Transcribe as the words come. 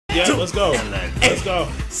Yeah, let's go. Let's go.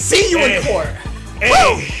 See you in court.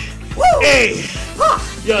 Hey. Hey.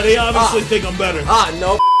 Yo, they obviously think I'm better.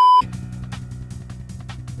 No.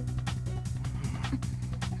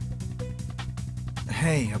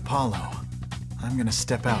 Hey, Apollo. I'm gonna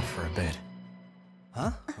step out for a bit.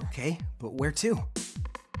 Huh? Okay, but where to?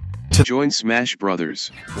 To join Smash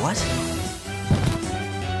Brothers. What?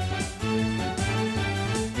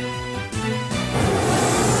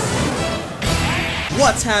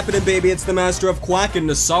 What's happening, baby? It's the Master of Quack, and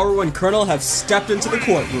Nasaru and Colonel have stepped into the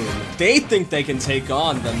courtroom. They think they can take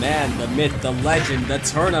on the man, the myth, the legend, the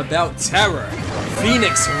turnabout terror,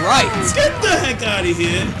 Phoenix Wright. Get the heck out of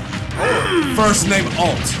here. First name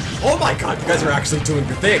Alt. Oh my god, you guys are actually doing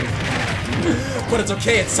your thing. But it's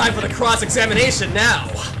okay, it's time for the cross-examination now.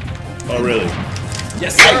 Oh, really?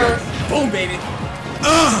 Yes, sir. Boom, baby.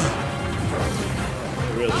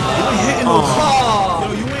 Really? You ain't hitting no.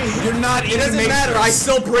 Yo, you ain't hitting. You're not in It doesn't matter, I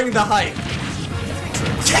still bring the hype.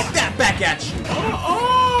 Take that back at you.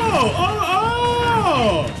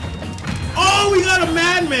 Oh, we got a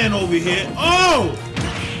madman over here. Oh.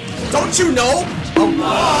 Don't you know?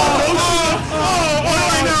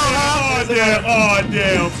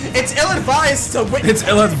 Damn. It's ill-advised to witness. It's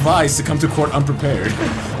ill-advised to come to court unprepared.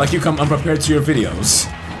 Like you come unprepared to your videos.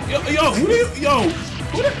 Yo,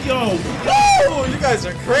 You guys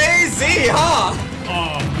are crazy, huh?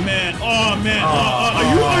 Oh man.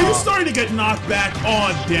 Are you starting to get knocked back?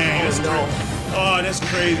 Oh dang. That's no. Oh, that's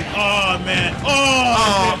crazy. Oh man.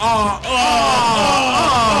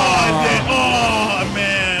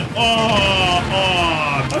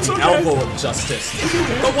 Elbow of justice.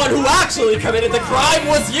 The one who actually committed the crime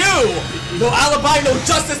was you! No alibi, no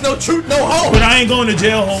justice, no truth, no hope! But I ain't going to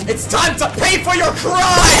jail, home. It's time to pay for your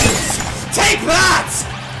crimes! Take that!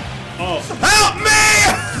 Oh. Help me!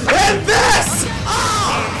 And this!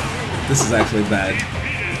 This is actually bad.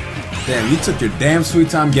 Damn, you took your damn sweet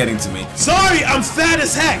time getting to me. Sorry, I'm fat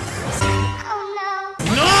as heck!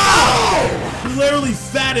 No! Literally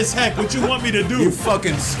fat as heck. What you want me to do? You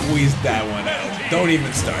fucking squeezed that one out. Don't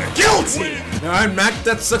even start. Guilty! Alright, Mac,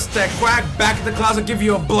 that sucks that Quack. Back in the closet, give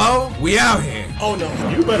you a blow. We out here. Oh no.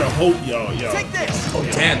 You better hope, yo. Take this! Oh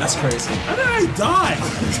damn, that's crazy. How did I die?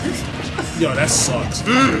 Yo, that sucks.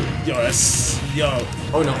 Yo, that's... Yo.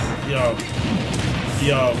 Oh no. Yo.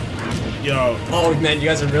 Oh man, you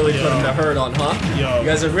guys are really putting the hurt on, huh? Yo. You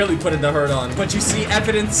guys are really putting the hurt on. But you see,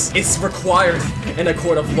 evidence is required in a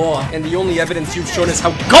court of law, and the only evidence you've shown is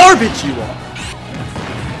how garbage you are.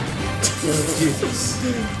 Jesus.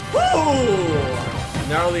 Woo!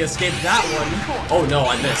 Narrowly escaped that one. Oh no,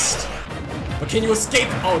 I missed. But can you escape?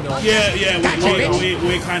 Oh no. Yeah,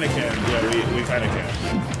 we kind of can. Yeah, we kind of can.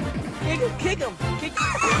 Kick him.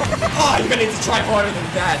 Oh, you're gonna need to try harder than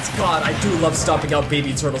that. God, I do love stomping out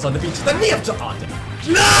baby turtles on the beach. The knee of No!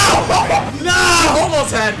 No! You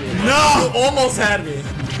almost had me. No! You almost had me.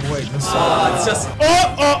 Wait, it's just...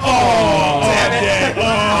 Damn it.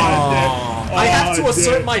 I have to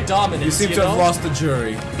assert my dominance, You seem to have lost the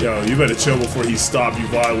jury. Yo, you better chill before he stopped. You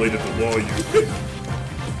violated the law, you.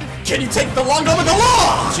 Can you take the long arm of the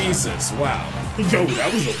law? Jesus, wow. Yo,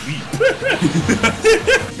 that was a leap.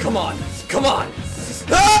 Come on.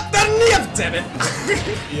 The knee of... Damn it.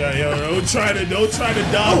 Yo, don't try to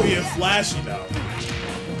dodge being flashy now.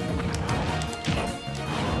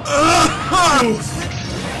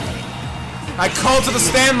 I called to the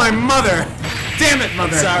stand my mother. Damn it,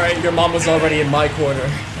 mother. It's alright, your mom was already in my corner.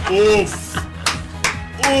 Oof.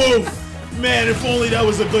 Man, if only that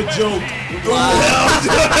was a good joke.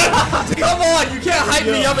 Come on, you can't hype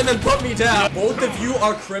me up and then put me down. Both of you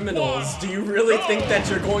are criminals. Do you really think that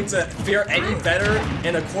you're going to fare any better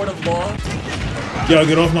in a court of law? Yo,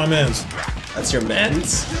 get off my mans. That's your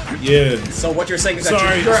mans? Yeah. So what you're saying is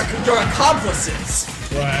that you're accomplices.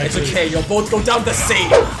 Well, it's okay, you'll both go down the same.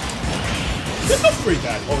 Get the freak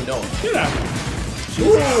out of here. Oh no. Get out of here.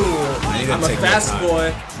 Ooh, I'm a fast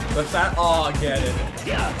boy. Oh, get it.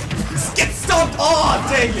 Yeah. Get stomped! Oh,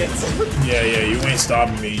 dang it! Yeah, you ain't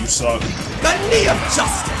stopping me. You suck. The knee of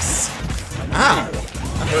justice! Ow!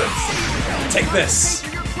 That hurts. Take this.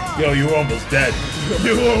 Yo, you almost dead.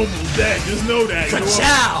 You almost dead. Just know that.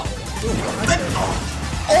 Ka-chow!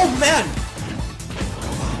 Oh, man!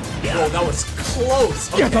 Whoa, that was close.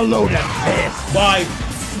 Okay. Get a load of this. Bye.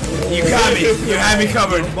 You got me. You had me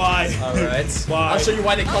covered. Bye. Alright. Bye. I'll show you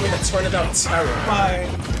why they call me the turnabout terror. Bye.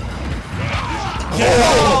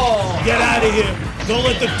 Get out of here. Don't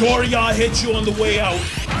let the door y'all hit you on the way out.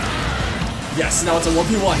 Yes, now it's a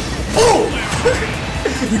 1v1. Boom!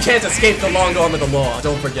 You can't escape the long arm of the law.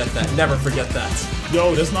 Don't forget that. Never forget that.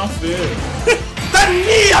 Yo, that's not fair. The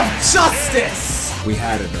knee of justice! We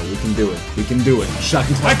had it though. We can do it. We can do it.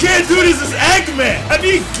 Shocking. I can't do this as Eggman. I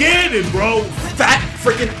need cannon, bro. Fat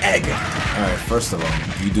freaking egg. Alright, first of all,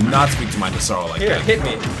 you do not speak to my Nasaro like Here, that. hit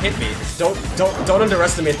me. Don't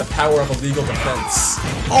underestimate the power of a legal defense.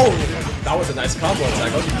 Oh, that was a nice combo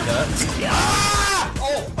attack. I'll give you that.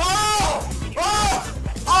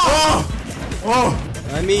 Oh!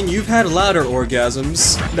 I mean, you've had louder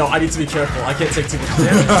orgasms. No, I need to be careful. I can't take too much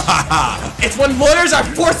damage. It's when lawyers are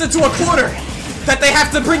forced into a corner that they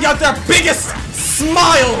have to bring out their biggest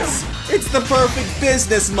smiles. It's the perfect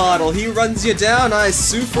business model. He runs you down, I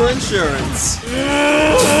sue for insurance.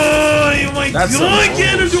 Oh my That's God,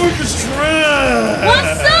 Ganondorf is trash.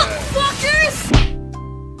 What's up, fuckers?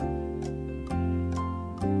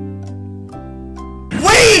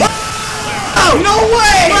 Wait! Oh, no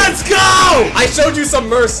way! Let's go! I showed you some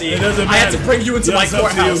mercy. It doesn't I had matter. to bring you into my it's up to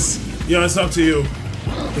courthouse. you. Yeah, it's up to you.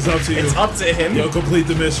 It's up to you. It's up to him. Yo, complete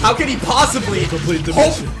the mission. How can he possibly Complete the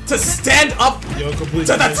hope mission. to stand up Yo, complete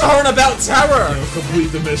to the the mission. turnabout terror? Yo,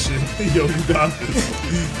 complete the mission. Yo, you got this.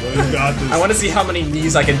 Yo, you got this. I want to see how many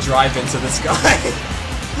knees I can drive into this guy.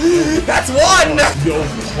 That's one! Yo,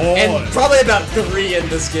 And hard. probably about 3 in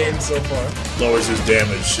this game so far. Lowers his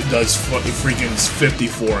damage. It does freaking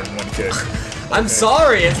 54 in one kick. I'm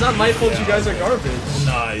sorry, it's not my fault you guys are garbage.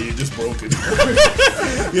 Nah, you just broke it.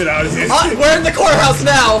 Get out of here. We're in the courthouse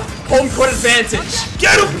now! Home court advantage.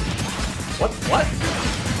 Get him! What?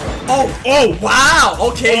 Oh! Wow,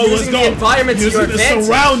 okay, Oh, let's using go. the environment to your Using the advantage.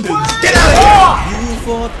 surroundings. Get out of here! You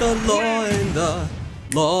fought the law and the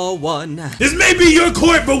law won. This may be your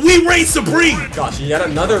court, but we reign supreme. Gosh, yet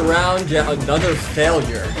another round, yet another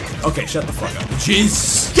failure. Okay, shut the fuck up.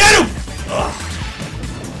 Jeez. Get him!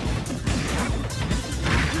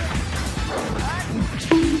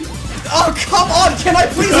 Oh, come on! Can I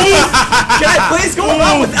please go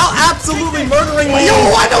around without absolutely murdering me? Yo,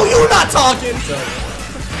 I know you're not talking!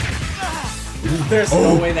 There's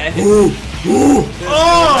no way that hit me. Kill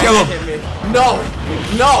him. Hit me. No!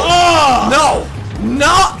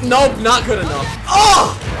 Nope, not good enough.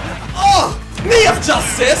 Knee of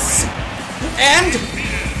justice! And...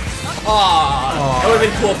 that would've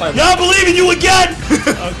been cool if I Y'all believe in you again!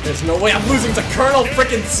 There's no way I'm losing to Colonel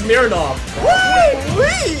frickin' Smirnov.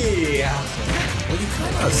 Woo-wee!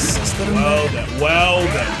 Well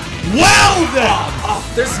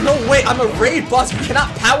then. There's no way I'm a raid boss. You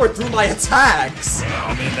cannot power through my attacks.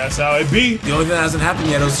 I mean, that's how it be. The only thing that hasn't happened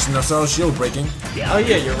yet is Nasaro's shield breaking. Oh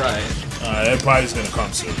yeah, you're right. That probably is gonna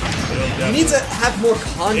come soon. You need to have more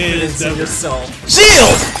confidence in definitely- yourself.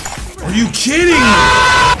 Shield! Are you kidding me?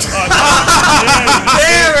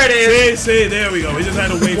 There it is! See, there we go. We just had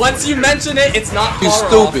to wait. Once you mention it, it's not You far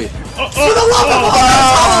stupid. Off. For the love of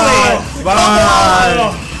God,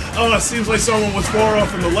 Bye. Oh, it seems like someone was far off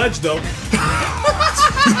from the ledge, though.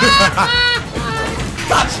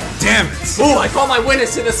 Gotcha! Damn it. Ooh, I call my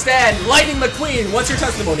witness to the stand. Lightning McQueen, what's your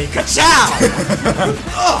testimony? Ka-chow!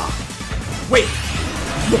 Wait.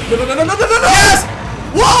 No. Yes!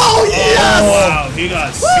 Whoa, yes! Oh, wow, he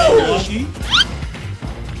got so lucky.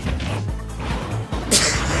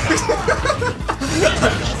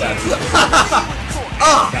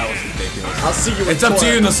 That was ridiculous. I'll see you in It's up to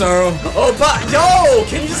court. you, Nasaro. Oh, but yo,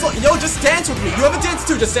 can you just dance with me? You have a dance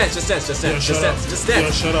too. Just dance. Yo, shut up. Just Yo,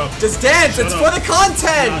 dance. shut up. Just dance. Shut It's up. for the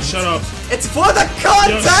content. Nah, shut up. It's for the Yo,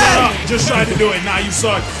 shut up. content. Just tried to do it. Nah, you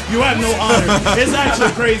suck. You have no honor. It's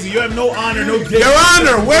actually crazy. You have no honor, no dignity. Your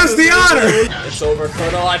Honor, where's the honor? It's over,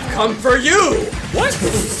 Colonel. I've come for you. What?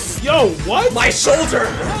 Yo, what? My shoulder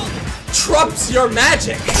trumps your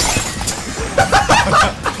magic.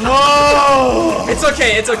 Oh! It's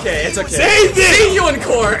okay. Save it! See you in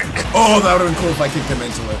court. Oh, that would have been cool if I kicked him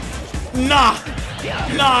into it. Nah,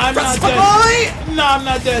 I'm not dead. Bye. Nah, I'm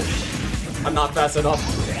not dead. I'm not fast enough.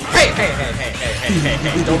 Hey.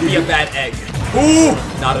 Don't be a bad egg. Ooh,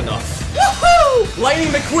 not enough. Woohoo! Lightning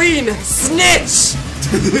McQueen, snitch!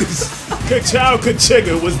 Ka-chow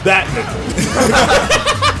Ka-chigga was that nigga.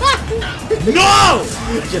 No!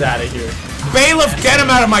 Get out of here. Bailiff, get him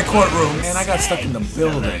out of my courtroom. Man, I got stuck in the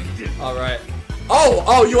building. Alright.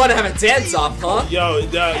 Oh, you wanna have a dance off, huh? Yo,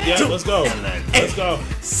 yeah, let's go. Let's go.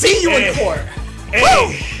 See you in court.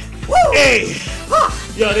 Hey, Woo! hey.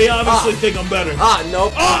 Yo, they obviously think I'm better.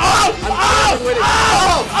 Nope. Oh!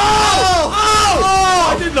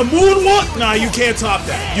 I did the moonwalk. Nah, you can't top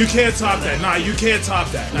that. You can't top that. Nah, you can't top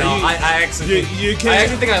that. Nah, No, you, I actually you can't. I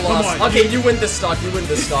actually think I lost. Come on, Okay, you win this stock. You win. you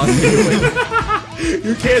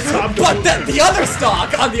can't top the. But the other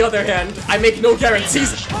stock, on the other hand, I make no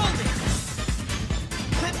guarantees.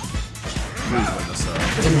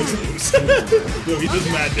 Yo, he does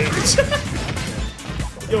mad damage.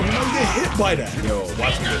 Yo, he might get hit by that. Yo,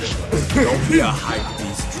 Watch me get hit by that. don't be a hype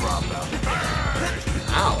beast dropout.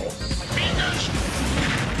 Ow.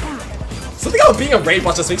 Something about being a raid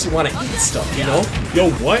boss just makes you want to eat stuff, you know? Yo,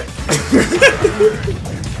 what?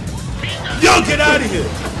 Yo, get out of here!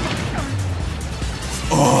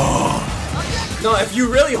 Oh. No, if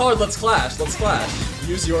you really hard, let's clash. Let's clash.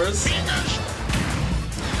 Use yours.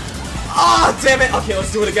 Ah, oh, damn it! Okay,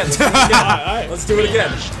 let's do it again. Let's do it again. Alright. Let's do it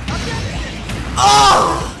again.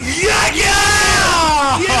 Oh! Yeah!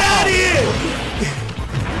 Get out of here!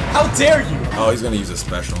 How dare you? Oh, he's gonna use a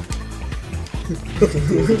special.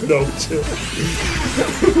 No, chill.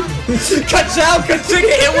 Ka-chow,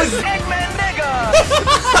 ka-chicka, it was... Eggman nigga!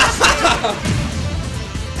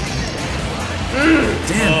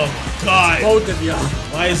 Damn. Oh, God. Both of you.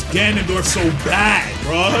 Why is Ganondorf so bad,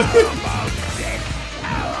 bro?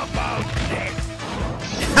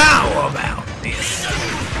 How about this?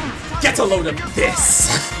 Get a load of this.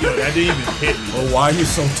 Yo, that didn't even hit me. Oh, why are you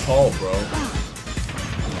so tall, bro?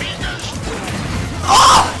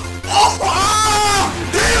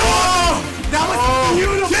 That was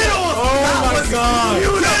beautiful! Get off! Oh my god!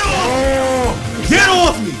 Beautiful! Get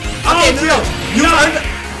off me! Okay, no. You earned it.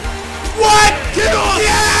 What? Get off!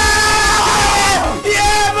 Yeah!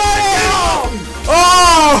 Yeah, buddy!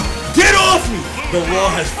 Oh! Get off me! The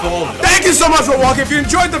wall has fallen. Thank you so much for watching. If you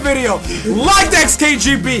enjoyed the video, like the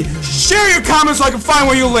XKGB, share your comments so I can find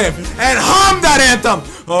where you live, and hum that anthem.